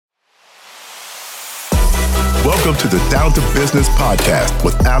Welcome to the Down to Business podcast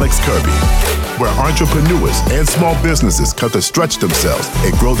with Alex Kirby, where entrepreneurs and small businesses come to stretch themselves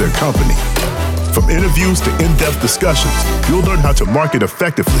and grow their company. From interviews to in-depth discussions, you'll learn how to market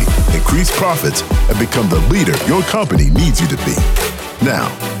effectively, increase profits, and become the leader your company needs you to be. Now,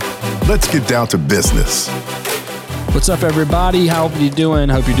 let's get down to business. What's up, everybody? How are you doing?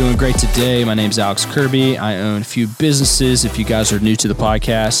 Hope you're doing great today. My name is Alex Kirby. I own a few businesses. If you guys are new to the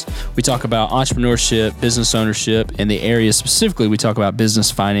podcast, we talk about entrepreneurship, business ownership, and the area specifically, we talk about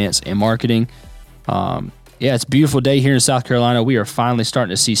business, finance, and marketing. It's a beautiful day here in South Carolina. We are finally starting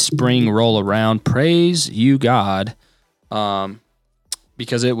to see spring roll around. Praise you, God,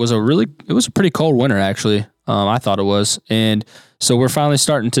 because it was a pretty cold winter, actually. I thought it was, and so we're finally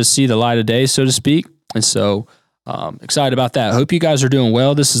starting to see the light of day, so to speak, and so. Excited about that. Hope you guys are doing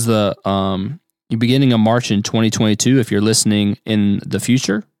well. This is the beginning of March in 2022. If you're listening in the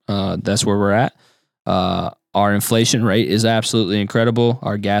future, that's where we're at. Our inflation rate is absolutely incredible.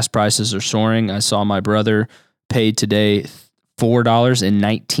 Our gas prices are soaring. I saw my brother paid today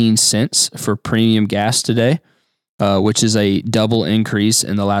 $4.19 for premium gas today, which is a double increase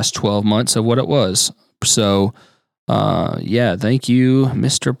in the last 12 months of what it was. So, thank you,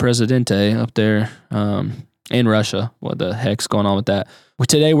 Mr. Presidente up there. In Russia. What the heck's going on with that? Well,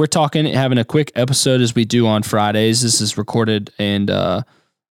 today we're having a quick episode as we do on Fridays. This is recorded and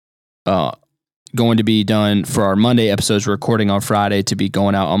going to be done for our Monday episodes, recording on Friday to be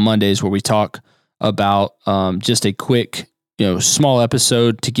going out on Mondays, where we talk about just a quick, small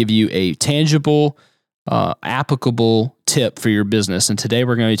episode to give you a tangible, applicable tip for your business. And today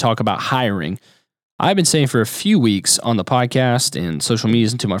we're going to talk about hiring. I've been saying for a few weeks on the podcast and social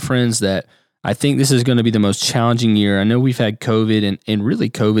medias and to my friends that I think this is going to be the most challenging year. I know we've had COVID and really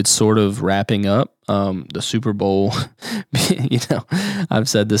COVID's sort of wrapping up. The Super Bowl, I've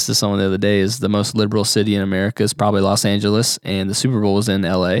said this to someone the other day, is the most liberal city in America is probably Los Angeles, and the Super Bowl was in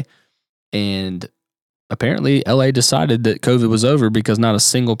LA. And apparently LA decided that COVID was over because not a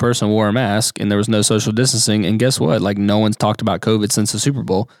single person wore a mask and there was no social distancing. And guess what? Like, no one's talked about COVID since the Super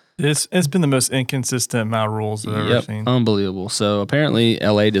Bowl. It's been the most inconsistent amount of rules I've ever seen. Unbelievable. So apparently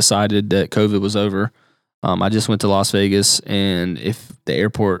LA decided that COVID was over. I just went to Las Vegas, and if the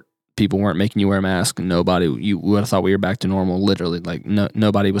airport people weren't making you wear a mask, you would have thought we were back to normal, literally. Like,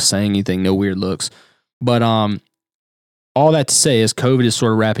 nobody was saying anything, no weird looks. But all that to say is COVID is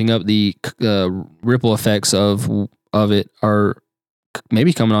sort of wrapping up. The ripple effects of it are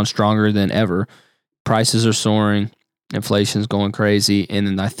maybe coming on stronger than ever. Prices are soaring. Inflation's going crazy. And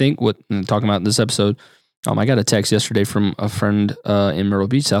then I think what I'm talking about in this episode, I got a text yesterday from a friend in Myrtle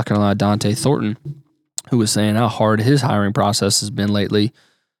Beach, South Carolina, Dante Thornton, who was saying how hard his hiring process has been lately.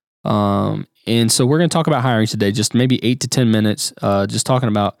 And so we're going to talk about hiring today, just maybe 8 to 10 minutes, just talking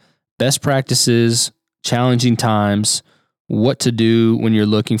about best practices, challenging times, what to do when you're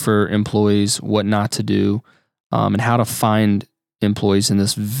looking for employees, what not to do, and how to find employees in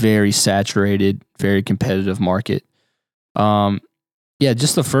this very saturated, very competitive market.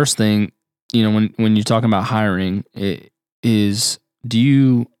 Just the first thing, when you're talking about hiring, is do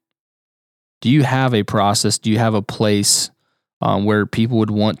you have a process? Do you have a place where people would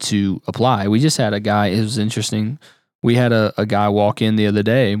want to apply? We just had a guy. It was interesting. We had a guy walk in the other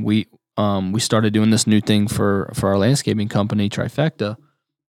day. We started doing this new thing for our landscaping company, Trifecta,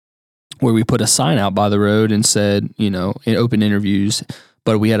 where we put a sign out by the road and said, in open interviews,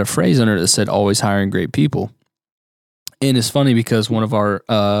 but we had a phrase under it that said, always hiring great people. And it's funny because one of our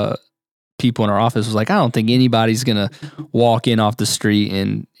people in our office was like, I don't think anybody's going to walk in off the street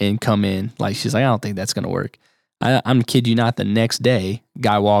and come in. Like, she's like, I don't think that's going to work. I'm kid you not, the next day,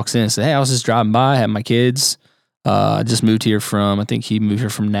 guy walks in and says, hey, I was just driving by, I had my kids. I just moved here I think he moved here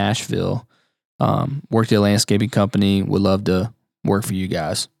from Nashville. Worked at a landscaping company, would love to work for you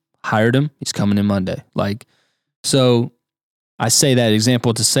guys. Hired him, he's coming in Monday. Like, so I say that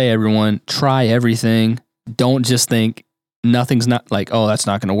example to say, everyone, try everything. Don't just think nothing's not like, oh, that's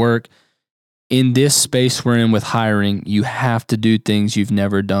not going to work. In this space we're in with hiring, you have to do things you've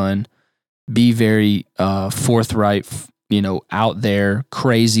never done. Be very forthright, out there,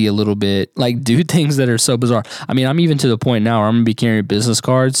 crazy a little bit. Like, do things that are so bizarre. I mean, I'm even to the point now where I'm going to be carrying business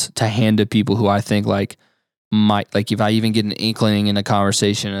cards to hand to people who I think might, if I even get an inkling in a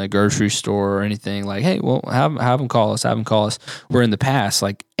conversation in a grocery store or anything, like, hey, well, have them call us. Where in the past,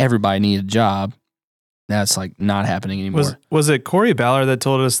 like, everybody needed a job. That's like not happening anymore. Was it Corey Ballard that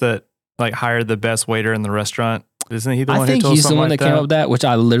told us that hired the best waiter in the restaurant? Isn't he the one who told us? I think he's the one that came up with that, which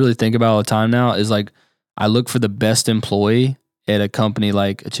I literally think about all the time now, is like, I look for the best employee at a company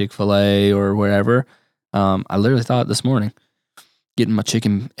like a Chick-fil-A or wherever. I literally thought this morning, getting my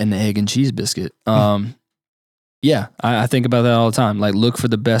chicken and the egg and cheese biscuit. Yeah, I think about that all the time. Like, look for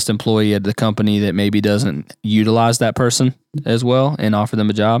the best employee at the company that maybe doesn't utilize that person as well and offer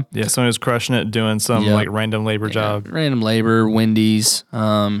them a job. Yeah, someone who's crushing it, doing some like random labor job. Random labor, Wendy's.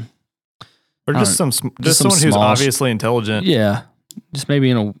 Or just someone who's obviously intelligent. Yeah, just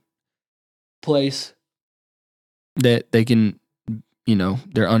maybe in a place that they can,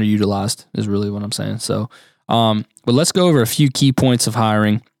 they're underutilized is really what I'm saying. So, but let's go over a few key points of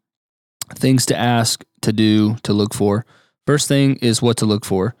hiring, things to ask, to do, to look for. First thing is what to look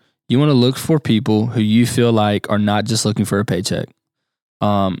for. You want to look for people who you feel like are not just looking for a paycheck.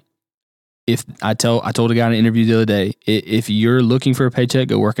 If I told a guy in an interview the other day, if you're looking for a paycheck,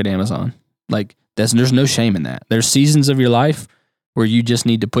 go work at Amazon. Like there's no shame in that. There's seasons of your life where you just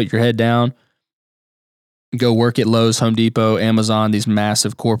need to put your head down, go work at Lowe's, Home Depot, Amazon, these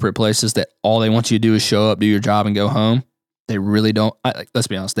massive corporate places that all they want you to do is show up, do your job, and go home. They really don't, let's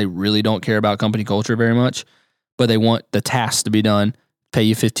be honest, they really don't care about company culture very much, but they want the tasks to be done, pay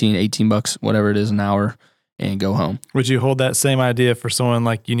you $15, $18, whatever it is an hour, and go home. Would you hold that same idea for someone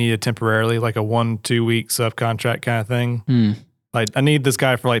like you need it temporarily, like a 1-2 week subcontract kind of thing? Like, I need this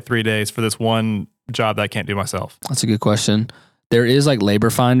guy for like 3 days for this one job that I can't do myself. That's a good question. There is like labor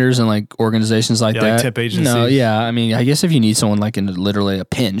finders and like organizations like that. Like tip agencies. No, yeah. I mean, I guess if you need someone like in literally a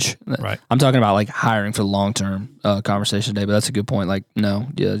pinch, right. I'm talking about like hiring for the long-term conversation today, but that's a good point. Like, no,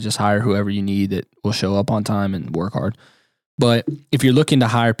 yeah, just hire whoever you need that will show up on time and work hard. But if you're looking to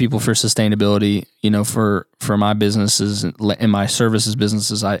hire people for sustainability, for my businesses and my services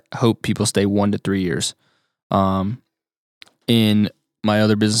businesses, I hope people stay 1 to 3 years. In my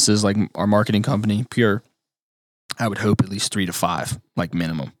other businesses, like our marketing company, Pure, I would hope at least 3 to 5, like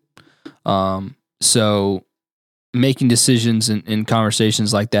minimum. So making decisions in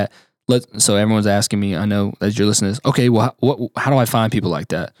conversations like that. So everyone's asking me, I know as you're listening to this, okay, well, how do I find people like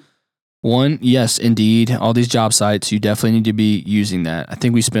that? One, yes, Indeed, all these job sites, you definitely need to be using that. I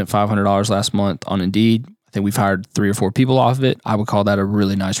think we spent $500 last month on Indeed. I think we've hired 3 or 4 people off of it. I would call that a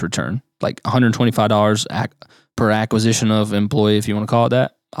really nice return. Like $125 per acquisition of employee, if you want to call it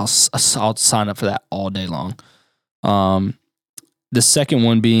that. I'll sign up for that all day long. The second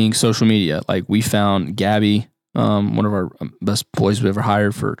one being social media. Like we found Gabby, one of our best employees we ever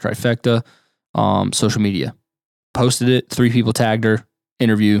hired for Trifecta, social media. Posted it, 3 people tagged her,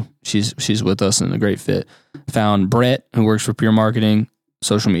 interview. She's with us and a great fit. Found Brett, who works for Pure Marketing,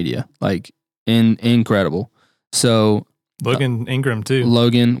 social media. Like incredible. So Logan Ingram too.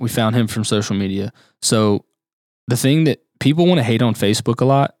 Logan, we found him from social media. So the thing that people want to hate on Facebook a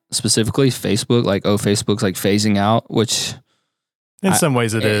lot, specifically Facebook, like, oh, Facebook's like phasing out, which in some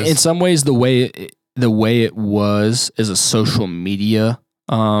ways it is. In some ways, the way it was as a social media,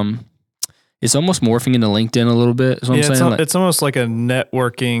 it's almost morphing into LinkedIn a little bit. Is what I'm saying. It's almost like a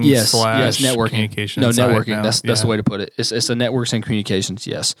networking slash networking communication. No, networking. That's the way to put it. It's a networks and communications.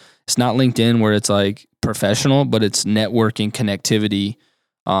 Yes, it's not LinkedIn where it's like professional, but it's networking connectivity.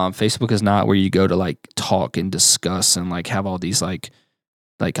 Facebook is not where you go to like talk and discuss and like have all these like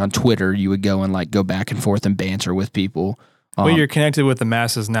on Twitter you would go and like go back and forth and banter with people. Well, you're connected with the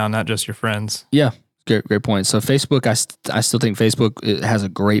masses now, not just your friends. Yeah, great point. So Facebook, I still think Facebook it has a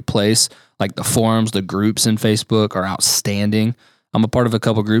great place. Like the forums, the groups in Facebook are outstanding. I'm a part of a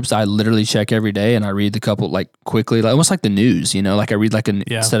couple groups I literally check every day, and I read the couple like quickly, like, almost like the news. Like I read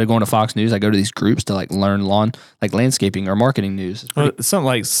instead of going to Fox News, I go to these groups to like learn landscaping or marketing news. Something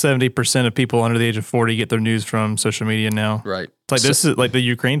like 70% of people under the age of 40 get their news from social media now. Right. It's like this is like the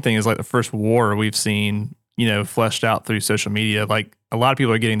Ukraine thing is like the first war we've seen, fleshed out through social media. Like a lot of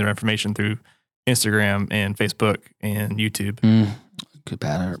people are getting their information through Instagram and Facebook and YouTube.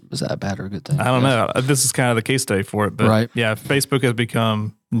 Is that a bad or a good thing? I don't know. This is kind of the case study for it, but right. Yeah, Facebook has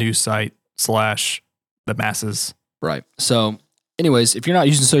become news site / the masses. Right. So anyways, if you're not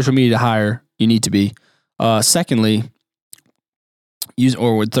using social media to hire, you need to be. Thirdly, we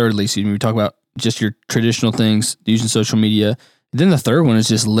talk about just your traditional things, using social media. Then the third one is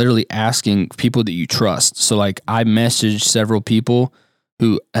just literally asking people that you trust. So like I messaged several people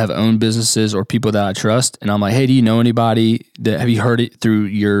who have owned businesses or people that I trust. And I'm like, hey, do you know anybody have you heard it through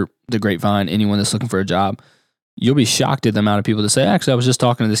the grapevine, anyone that's looking for a job? You'll be shocked at the amount of people that say, actually, I was just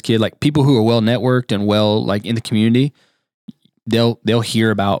talking to this kid, like people who are well networked and well, like in the community, they'll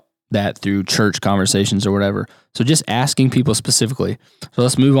hear about that through church conversations or whatever. So just asking people specifically. So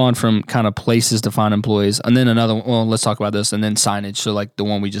let's move on from kind of places to find employees. And then another one, well, let's talk about this. And then signage. So like the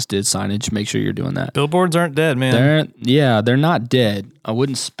one we just did, signage, make sure you're doing that. Billboards aren't dead, man. They're not dead. I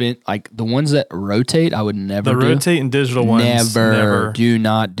wouldn't spend, like the ones that rotate, I would never do. The rotating digital ones, never. Do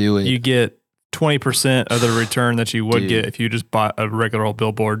not do it. You get 20% of the return that you would get if you just bought a regular old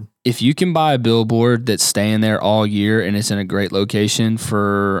billboard. if you can buy a billboard that's staying there all year and it's in a great location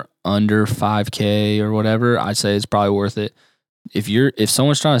for under $5,000 or whatever, I'd say it's probably worth it. If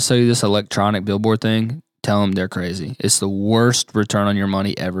someone's trying to sell you this electronic billboard thing, tell them they're crazy. It's the worst return on your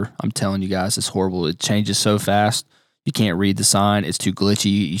money ever. I'm telling you guys, it's horrible. It changes so fast. You can't read the sign. It's too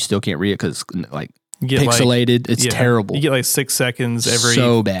glitchy. You still can't read it because it's like pixelated. It's terrible. You get like 6 seconds every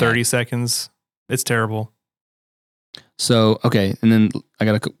 30 seconds. It's terrible. So, okay. And then I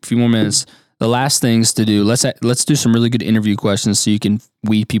got a few more minutes. The last things to do, let's do some really good interview questions so you can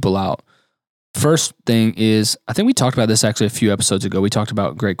weed people out. First thing is, I think we talked about this actually a few episodes ago. We talked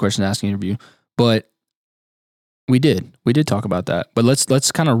about great question asking interview, but we did talk about that. But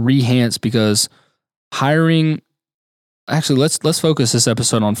let's kind of rehance, because hiring, actually let's focus this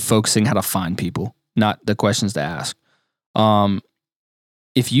episode on focusing how to find people, not the questions to ask.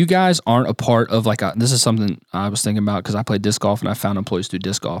 If you guys aren't a part of this is something I was thinking about because I play disc golf and I found employees through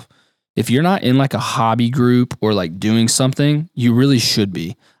disc golf. If you're not in like a hobby group or like doing something, you really should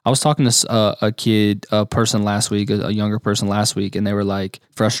be. I was talking to a person last week, a younger person last week, and they were like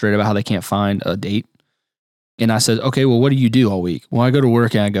frustrated about how they can't find a date. And I said, okay, well, what do you do all week? Well, I go to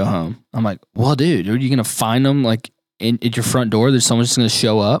work and I go home. I'm like, well, dude, are you going to find them like at your front door? There's someone just going to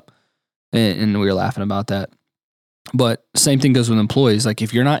show up. And we were laughing about that. But same thing goes with employees. Like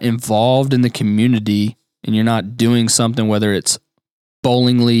if you're not involved in the community and you're not doing something, whether it's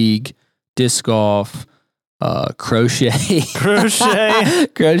bowling league, disc golf, crochet,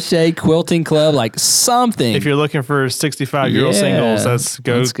 quilting club, like something. If you're looking for 65-year-old singles, let's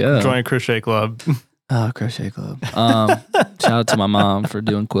go join a crochet club. Oh, crochet club. Shout out to my mom for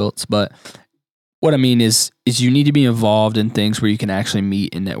doing quilts. But what I mean is you need to be involved in things where you can actually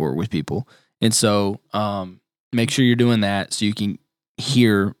meet and network with people. And so, make sure you're doing that so you can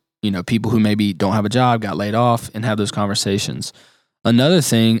hear, people who maybe don't have a job, got laid off, and have those conversations. Another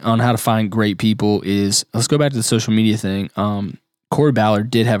thing on how to find great people is, let's go back to the social media thing. Corey Ballard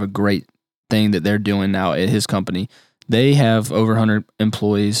did have a great thing that they're doing now at his company. They have over 100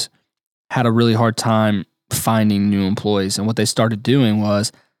 employees, had a really hard time finding new employees. And what they started doing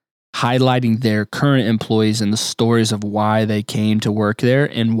was highlighting their current employees and the stories of why they came to work there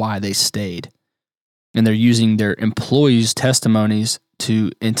and why they stayed. And they're using their employees' testimonies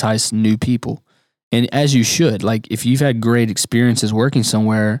to entice new people. And as you should, like if you've had great experiences working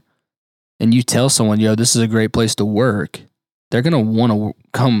somewhere and you tell someone, this is a great place to work, they're going to want to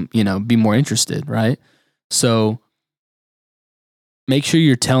come, be more interested, right? So make sure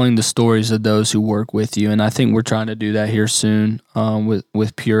you're telling the stories of those who work with you. And I think we're trying to do that here soon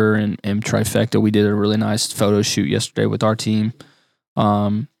with Pure and Trifecta. We did a really nice photo shoot yesterday with our team.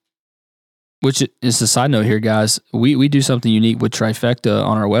 Which is a side note here, guys. We do something unique with Trifecta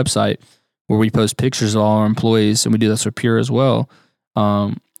on our website where we post pictures of all our employees, and we do this for Pure as well,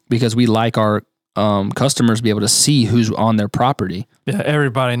 because we like our customers to be able to see who's on their property. Yeah,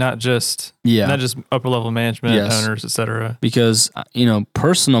 everybody, not just upper level management, owners, etc. Because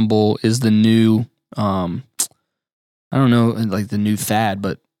personable is the new I don't know, like the new fad,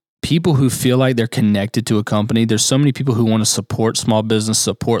 but people who feel like they're connected to a company. There's so many people who want to support small business,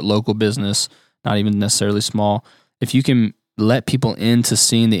 support local business, not even necessarily small. If you can let people into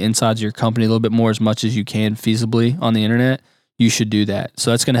seeing the insides of your company a little bit more as much as you can feasibly on the internet, you should do that. So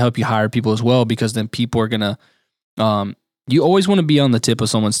that's going to help you hire people as well, because then people are going to, you always want to be on the tip of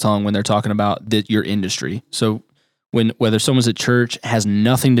someone's tongue when they're talking about your industry. So whether someone's at church, has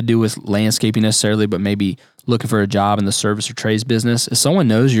nothing to do with landscaping necessarily, but maybe looking for a job in the service or trades business, if someone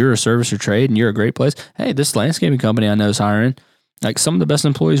knows you're a service or trade and you're a great place, hey, this landscaping company I know is hiring. Like some of the best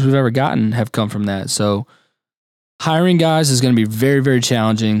employees we've ever gotten have come from that. So hiring guys is going to be very, very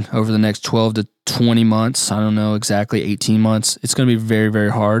challenging over the next 12 to 20 months. I don't know exactly, 18 months. It's going to be very,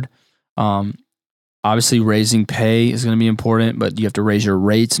 very hard. Obviously, raising pay is going to be important, but you have to raise your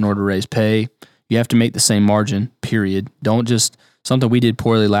rates in order to raise pay. You have to make the same margin, period. Don't just, something we did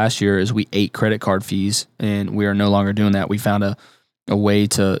poorly last year is we ate credit card fees, and we are no longer doing that. We found a way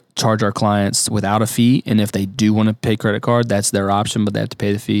to charge our clients without a fee, and if they do want to pay credit card, that's their option, but they have to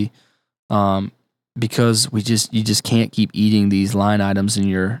pay the fee. Because you just can't keep eating these line items in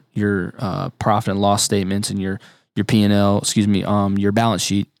your profit and loss statements and your P&L, your balance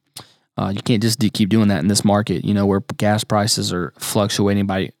sheet. You can't just keep doing that in this market, where gas prices are fluctuating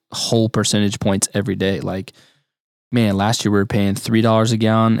by whole percentage points every day. Like, man, last year we were paying $3 a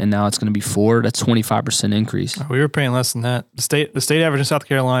gallon, and now it's going to be $4. That's 25% increase. We were paying less than that. The state average in South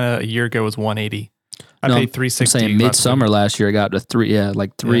Carolina a year ago was $1.80. I paid $3.60. I'm saying midsummer last year I got to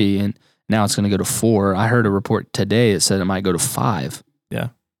 $3, and now it's going to go to $4. I heard a report today that said it might go to $5. Yeah.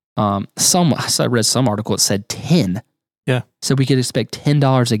 I read some article that said $10. Yeah. So we could expect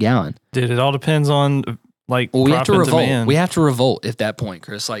 $10 a gallon. Dude, it all depends on we have to revolt. Demand. We have to revolt at that point,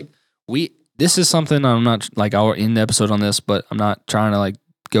 Chris. This is something I'm not I'll end the episode on this, but I'm not trying to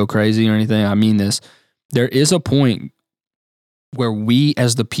go crazy or anything. I mean this. There is a point where we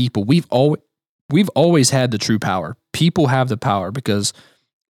as the people, we've always had the true power. People have the power because,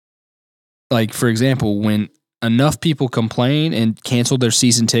 for example, when enough people complain and cancel their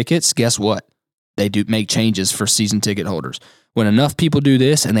season tickets, guess what? They do make changes for season ticket holders. When enough people do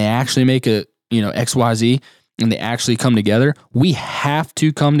this and they actually make a, XYZ and they actually come together, we have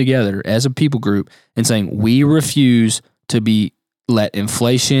to come together as a people group and saying we refuse to let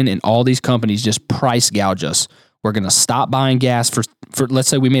inflation and all these companies just price gouge us. We're going to stop buying gas for let's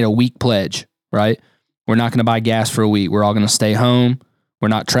say we made a week pledge, right? We're not going to buy gas for a week. We're all going to stay home. We're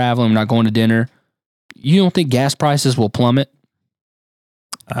not traveling. We're not going to dinner. You don't think gas prices will plummet?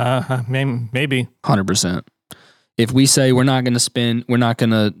 Maybe 100%. If we say we're not going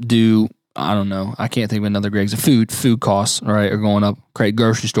to do, I don't know, I can't think of another great example. Food costs, all right, are going up. Great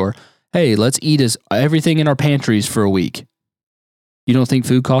grocery store. Hey, let's eat everything in our pantries for a week. You don't think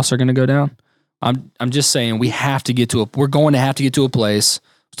food costs are going to go down? I'm just saying we're going to have to get to a place. I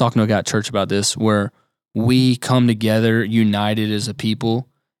was talking to a guy at church about this, where we come together united as a people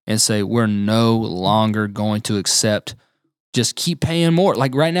and say we're no longer going to accept just keep paying more.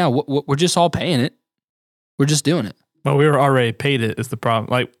 Right now, we're just all paying it. We're just doing it. Well, we were already paid it is the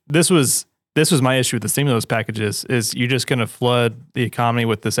problem. This was my issue with the stimulus packages is you're just going to flood the economy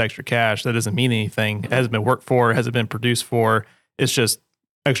with this extra cash. That doesn't mean anything. It hasn't been worked for. It hasn't been produced for. It's just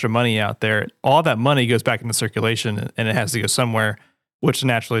extra money out there. All that money goes back into circulation and it has to go somewhere, which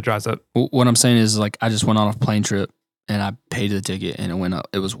naturally drives up. What I'm saying is I just went on a plane trip and I paid the ticket and it went up.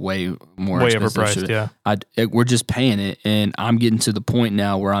 It was way more expensive. Overpriced, yeah. We're just paying it, and I'm getting to the point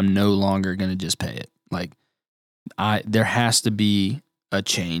now where I'm no longer going to just pay it. There has to be a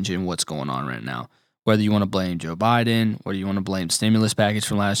change in what's going on right now. Whether you want to blame Joe Biden, whether you want to blame stimulus package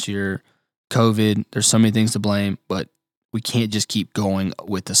from last year, COVID, there's so many things to blame, but we can't just keep going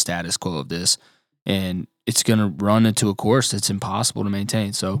with the status quo of this. And it's going to run into a course that's impossible to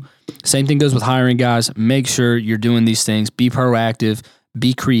maintain. So same thing goes with hiring, guys. Make sure you're doing these things. Be proactive,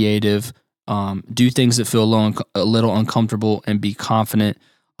 be creative, do things that feel a little uncomfortable, and be confident.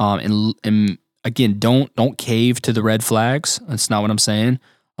 And again, don't cave to the red flags. That's not what I'm saying.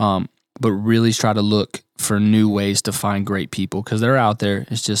 But really try to look for new ways to find great people, because they're out there.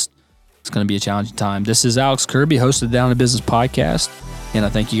 It's going to be a challenging time. This is Alex Kirby, host of the Down to Business podcast. And I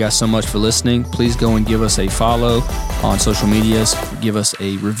thank you guys so much for listening. Please go and give us a follow on social medias. Give us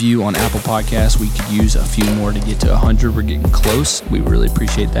a review on Apple Podcasts. We could use a few more to get to 100. We're getting close. We really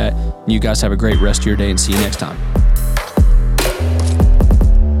appreciate that. You guys have a great rest of your day, and see you next time.